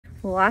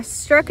Well, I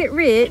struck it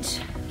rich,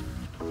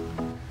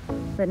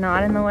 but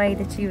not in the way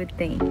that you would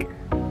think.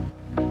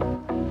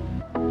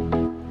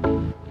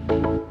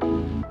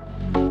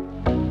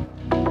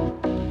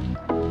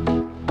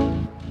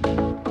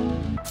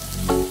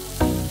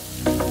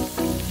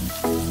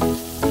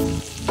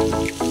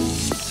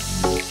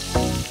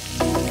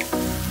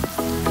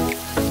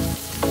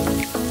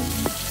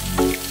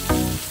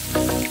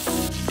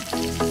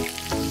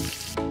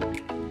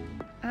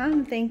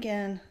 I'm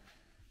thinking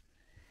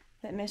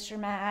that Mr.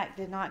 Mac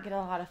did not get a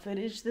lot of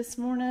footage this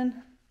morning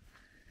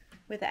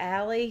with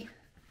Allie.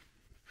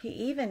 He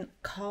even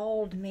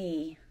called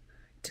me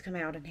to come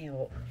out and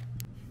help.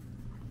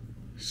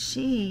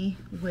 She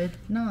would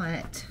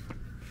not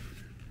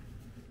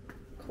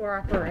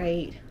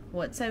cooperate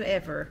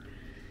whatsoever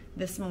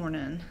this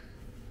morning.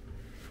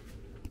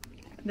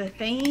 The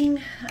thing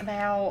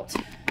about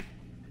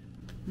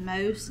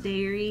most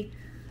dairy,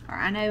 or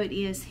I know it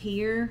is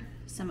here,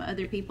 some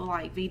other people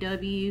like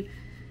VW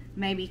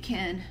maybe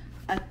can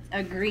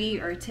agree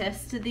or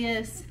attest to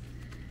this.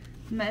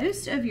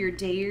 Most of your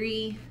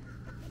dairy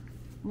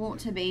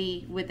want to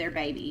be with their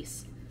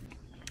babies.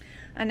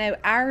 I know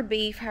our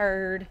beef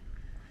herd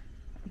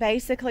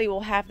basically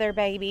will have their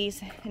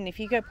babies, and if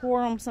you go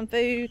pour them some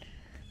food,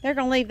 they're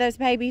going to leave those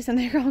babies and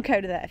they're going to go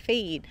to that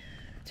feed.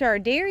 So our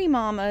dairy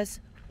mamas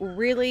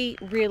really,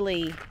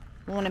 really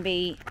want to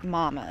be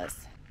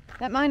mamas.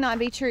 That might not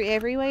be true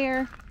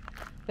everywhere,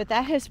 but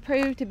that has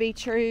proved to be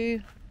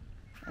true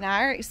in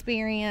our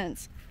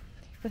experience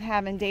with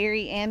having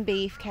dairy and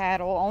beef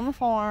cattle on the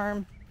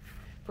farm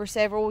for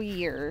several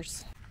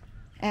years.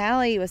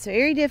 Allie was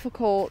very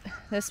difficult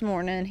this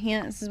morning,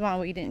 hence is why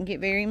we didn't get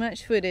very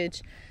much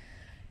footage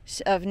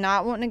of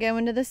not wanting to go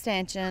into the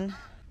stanchion.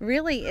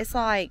 Really, it's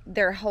like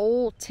their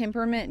whole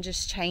temperament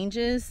just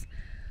changes.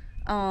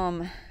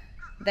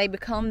 They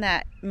become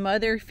that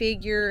mother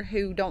figure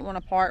who don't want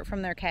to part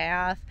from their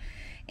calf,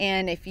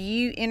 and if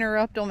you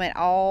interrupt them at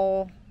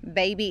all,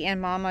 baby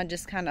and mama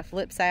just kind of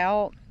flips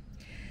out.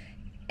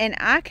 And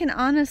I can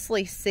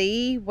honestly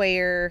see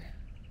where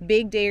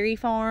big dairy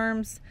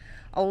farms,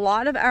 a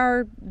lot of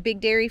our big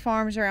dairy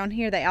farms around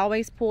here, they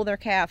always pull their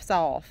calves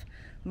off,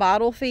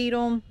 bottle feed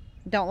them,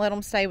 don't let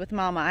them stay with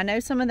mama. I know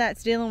some of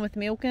that's dealing with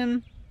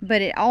milking,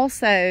 but it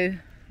also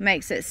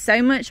makes it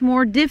so much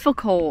more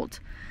difficult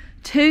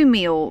to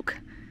milk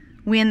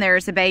when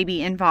there's a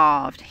baby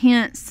involved.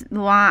 Hence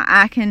why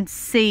I can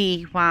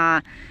see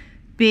why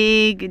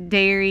big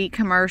dairy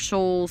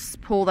commercials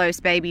pull those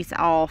babies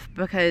off,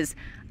 because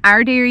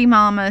our dairy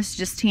mamas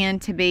just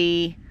tend to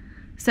be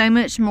so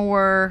much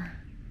more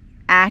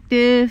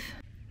active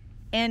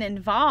and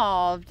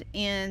involved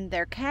in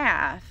their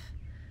calf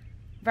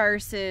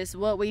versus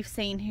what we've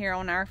seen here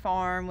on our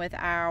farm with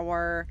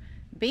our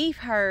beef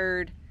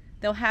herd.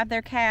 They'll have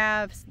their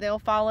calves, they'll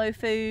follow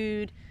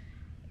food,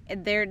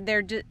 they're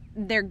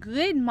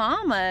good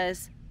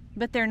mamas,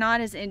 but they're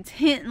not as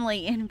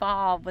intently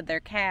involved with their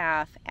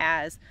calf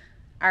as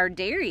our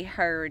dairy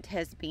herd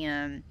has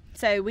been.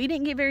 So we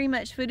didn't get very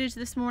much footage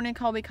this morning.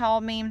 Colby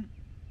called me.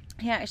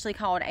 He actually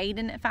called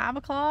Aiden at 5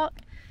 o'clock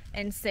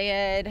and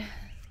said,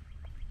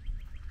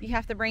 you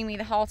have to bring me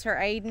the halter,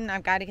 Aiden.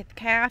 I've got to get the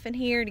calf in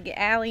here to get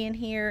Allie in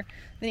here.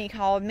 Then he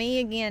called me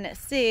again at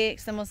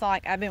 6 and was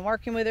like, I've been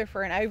working with her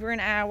for over an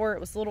hour.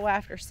 It was a little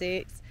after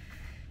 6.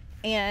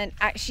 And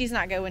she's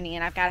not going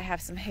in. I've got to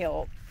have some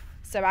help.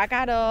 So I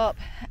got up.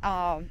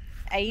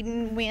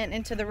 Aiden went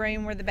into the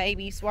room where the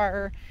babies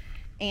were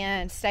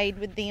and stayed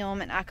with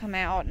them, and I come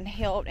out and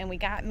helped, and we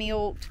got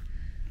milked.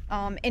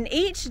 And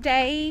each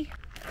day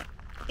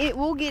it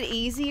will get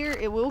easier,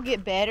 it will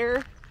get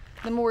better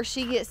the more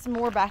she gets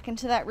more back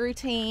into that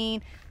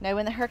routine,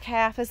 knowing that her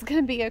calf is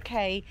going to be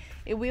okay.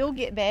 It will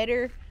get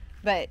better,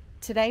 but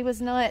today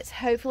was nuts.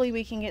 Hopefully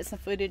we can get some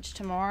footage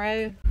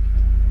tomorrow.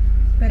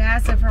 But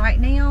as of right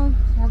now,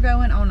 we're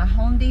going on a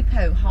Home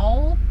Depot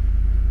haul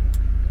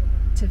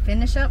to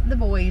finish up the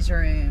boys'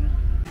 room.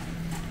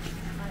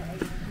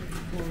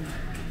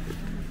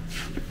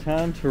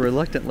 Time to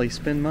reluctantly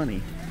spend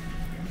money.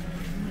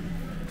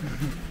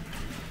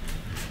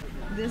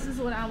 This is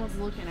what I was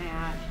looking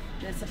at.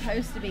 It's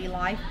supposed to be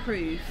life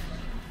proof.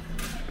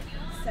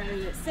 So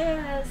it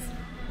says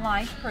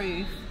life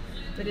proof,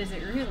 but is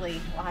it really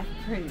life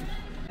proof?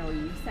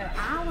 So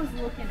I was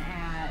looking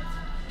at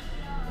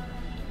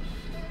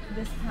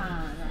this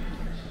pine right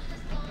here.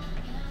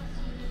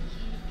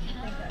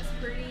 I think that's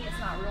pretty. It's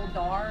not real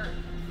dark.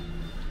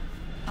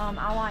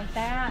 I like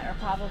that, or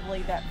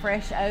probably that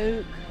fresh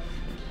oak.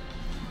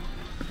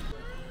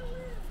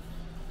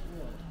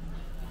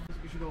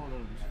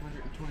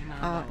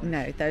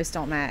 No, those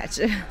don't match.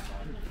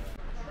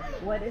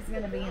 What is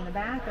going to be in the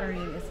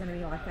bathroom is going to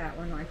be like that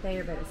one right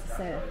there, but it's a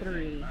set of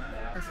 3.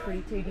 That's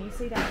pretty too. Do you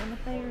see that one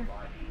up there?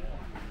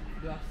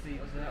 Do I see?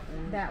 Is that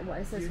one? That one.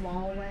 It says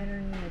wall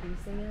lantern. Yeah, do you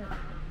see it?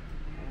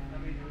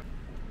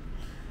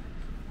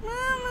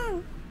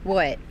 Mama.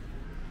 What?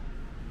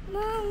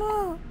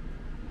 Mama.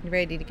 You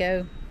ready to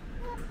go?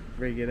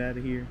 Ready to get out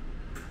of here?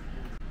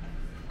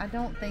 I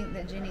don't think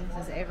that Jennings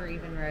has ever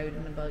even rode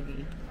in a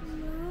buggy.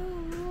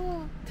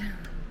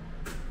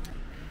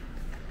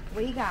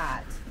 we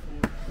got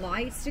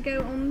lights to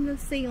go on the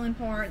ceiling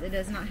part that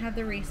does not have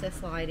the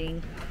recess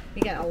lighting.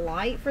 We got a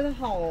light for the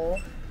hall.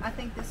 I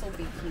think this will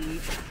be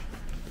cute.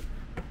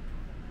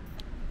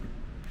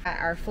 Got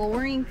our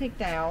flooring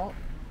picked out,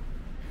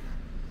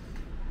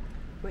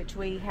 which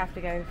we have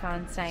to go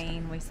find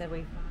stain. We said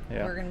we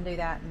were going to do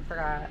that and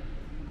forgot.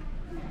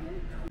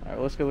 All right,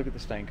 let's go look at the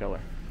stain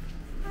color.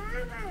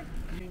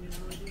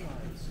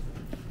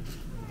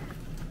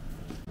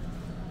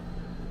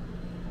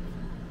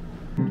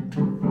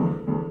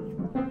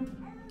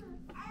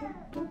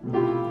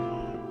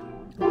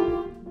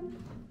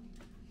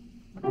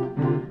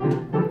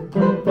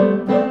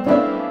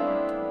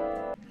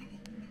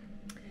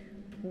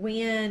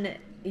 When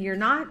you're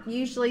not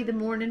usually the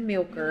morning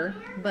milker,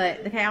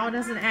 but the cow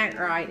doesn't act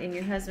right and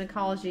your husband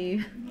calls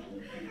you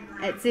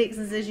at 6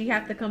 and says you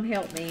have to come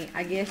help me,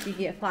 I guess you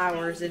get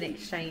flowers in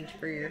exchange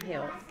for your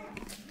help.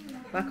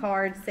 My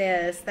card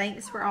says,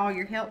 thanks for all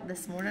your help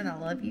this morning. I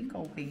love you,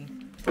 Colby.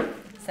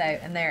 So,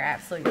 and they're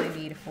absolutely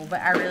beautiful,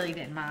 but I really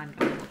didn't mind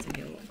going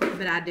to help.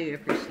 But I do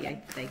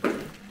appreciate the thank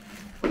you.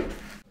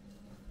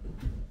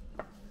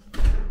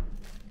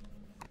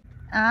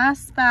 I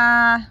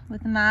spy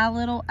with my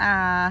little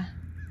eye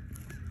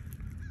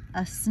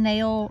a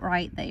snail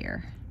right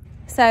there.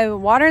 So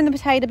watering the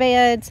potato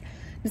beds,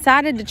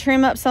 decided to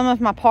trim up some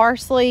of my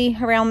parsley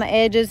around the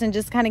edges and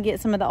just kind of get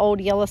some of the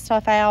old yellow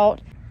stuff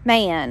out.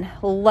 Man,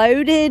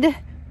 loaded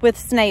with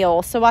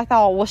snails. So I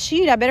thought, well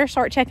shoot, I better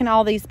start checking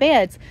all these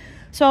beds.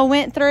 So I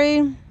went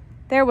through,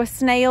 there was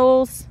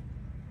snails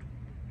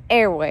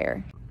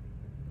everywhere.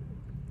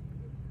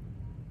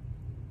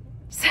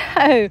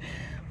 So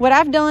what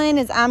I've done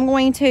is I'm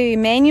going to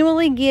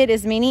manually get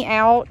as many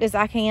out as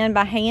I can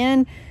by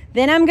hand.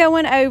 Then I'm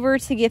going over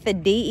to get the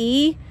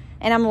DE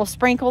and I'm going to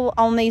sprinkle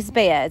on these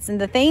beds.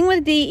 And the thing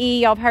with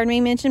DE, y'all have heard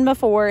me mention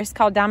before, it's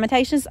called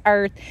diatomaceous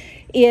earth,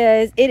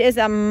 is it is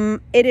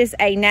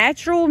a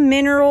natural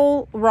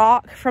mineral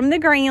rock from the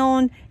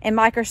ground, and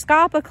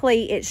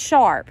microscopically it's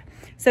sharp.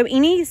 So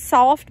any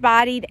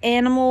soft-bodied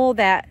animal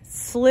that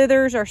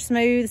slithers or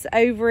slides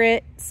over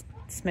it is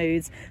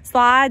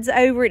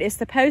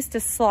supposed to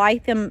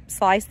slice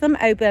them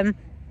open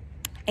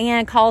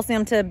and cause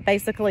them to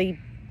basically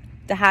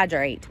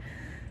dehydrate.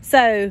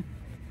 So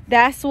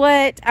that's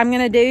what I'm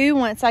gonna do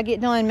once I get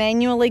done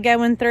manually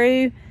going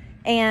through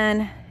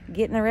and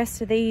getting the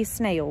rest of these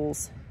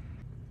snails.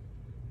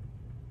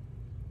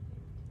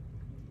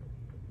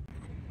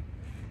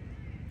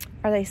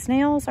 Are they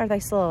snails? Or are they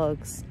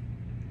slugs?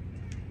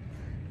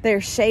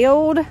 They're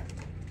shelled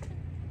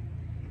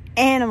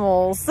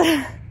animals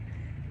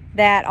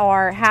that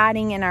are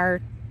hiding in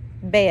our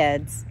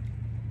beds.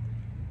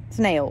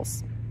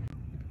 Snails.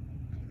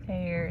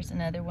 There's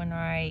another one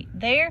right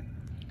there.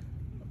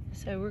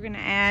 So we're gonna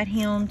add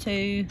him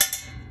to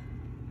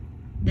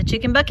the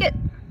chicken bucket.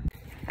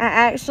 I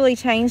actually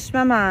changed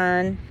my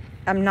mind.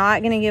 I'm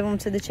not gonna give them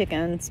to the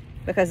chickens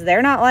because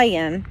they're not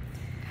laying.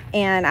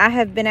 And I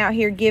have been out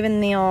here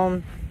giving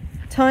them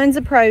tons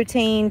of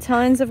protein,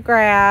 tons of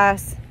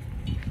grass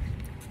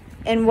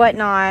and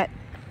whatnot.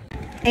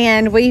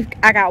 And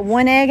I got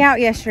one egg out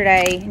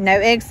yesterday, no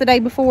eggs the day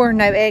before,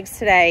 no eggs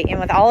today. And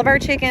with all of our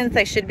chickens,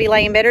 they should be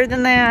laying better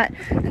than that.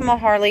 Come on,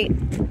 Harley,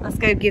 let's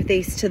go give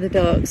these to the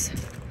ducks.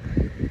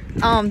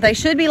 They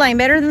should be laying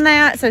better than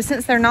that. So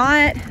since they're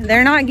not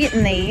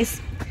getting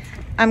these,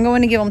 I'm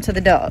going to give them to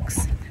the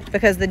ducks.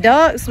 Because the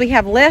ducks, we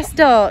have less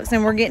ducks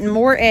and we're getting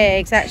more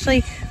eggs.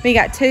 Actually, we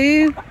got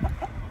two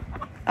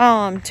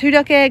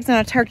duck eggs and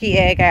a turkey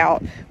egg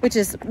out, which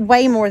is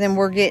way more than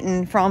we're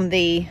getting from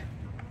the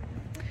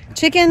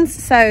chickens.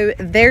 So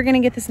they're gonna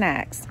get the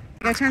snacks.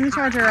 Go turn the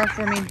charger off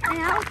for me.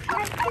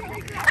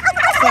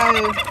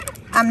 So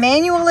I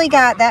manually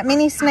got that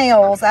many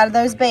snails out of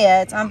those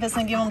beds. I'm just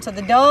gonna give them to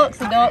the ducks.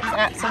 The ducks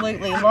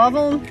absolutely love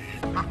them.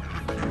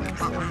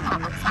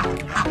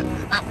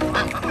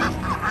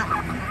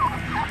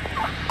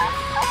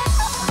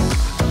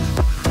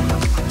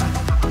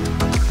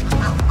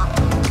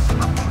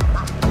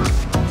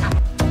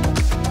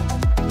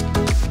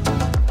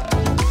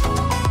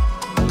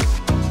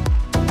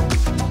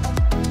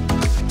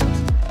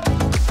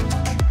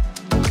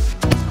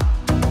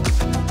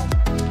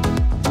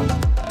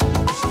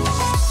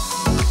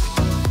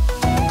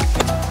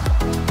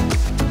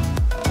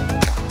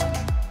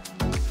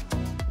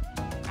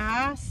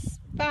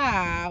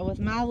 With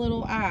my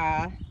little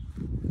eye,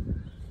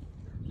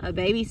 a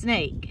baby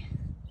snake.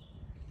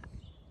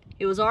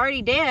 It was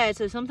already dead,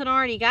 so something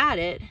already got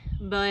it,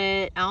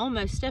 but I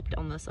almost stepped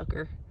on the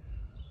sucker.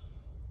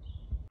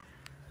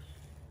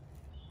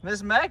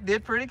 Miss Mac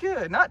did pretty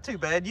good. Not too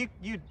bad. You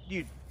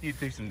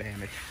do some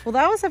damage. Well,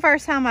 that was the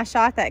first time I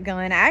shot that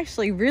gun. I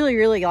actually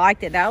really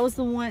liked it. That was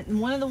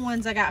one of the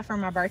ones I got for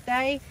my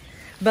birthday.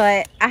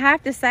 But I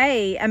have to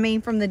say, I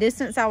mean, from the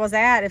distance I was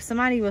at, if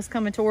somebody was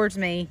coming towards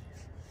me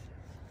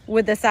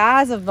with the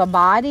size of the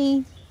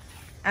body,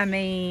 I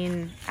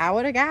mean, I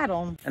would have got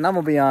them. And I'm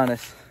gonna be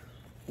honest,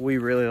 we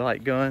really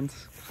like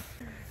guns.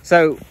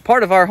 So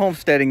part of our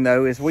homesteading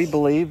though is we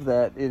believe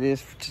that it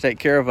is to take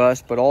care of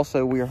us, but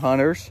also we are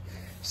hunters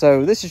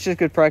So this is just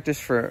good practice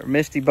for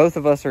Misty. Both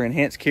of us are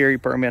enhanced carry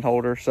permit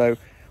holders, so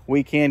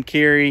we can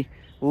carry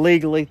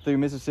legally through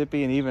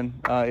Mississippi, and even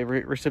it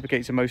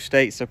reciprocates in most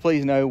states. So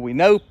please know, we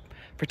know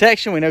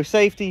protection, we know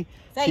safety.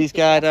 She's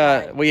got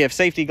right. We have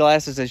safety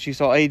glasses, as you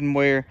saw Aiden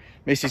wear.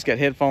 Misty's got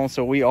headphones,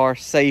 so we are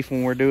safe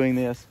when we're doing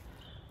this.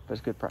 But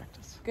it's good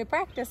practice. Good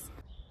practice.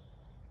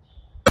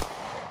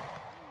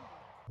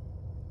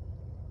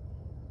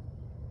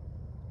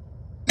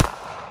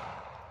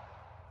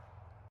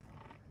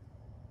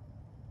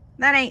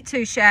 That ain't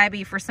too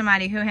shabby for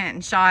somebody who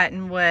hadn't shot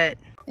in what,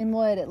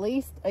 at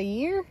least a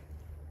year?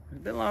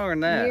 It's been longer than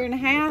that. A year and a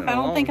half. I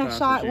don't think I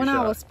shot when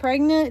I was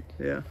pregnant.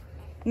 Yeah.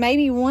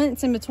 Maybe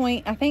once in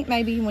between. I think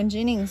maybe when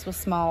Jennings was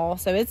small.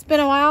 So it's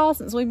been a while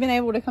since we've been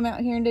able to come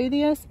out here and do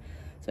this.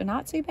 So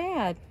not too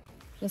bad.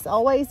 It's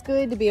always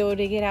good to be able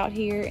to get out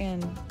here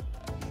and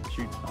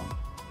shoot some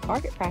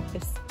target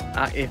practice.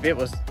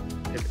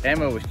 If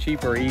ammo was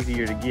cheaper or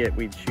easier to get,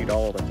 we'd shoot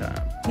all the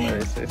time.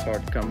 But it's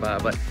hard to come by.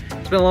 But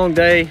it's been a long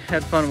day,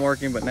 had fun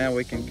working, but now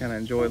we can kind of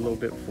enjoy a little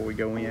bit before we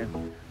go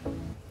in.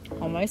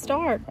 Almost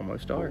dark.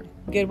 Almost dark.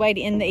 Good way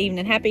to end the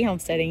evening. Happy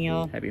homesteading,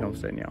 y'all. Happy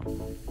homesteading,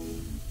 y'all.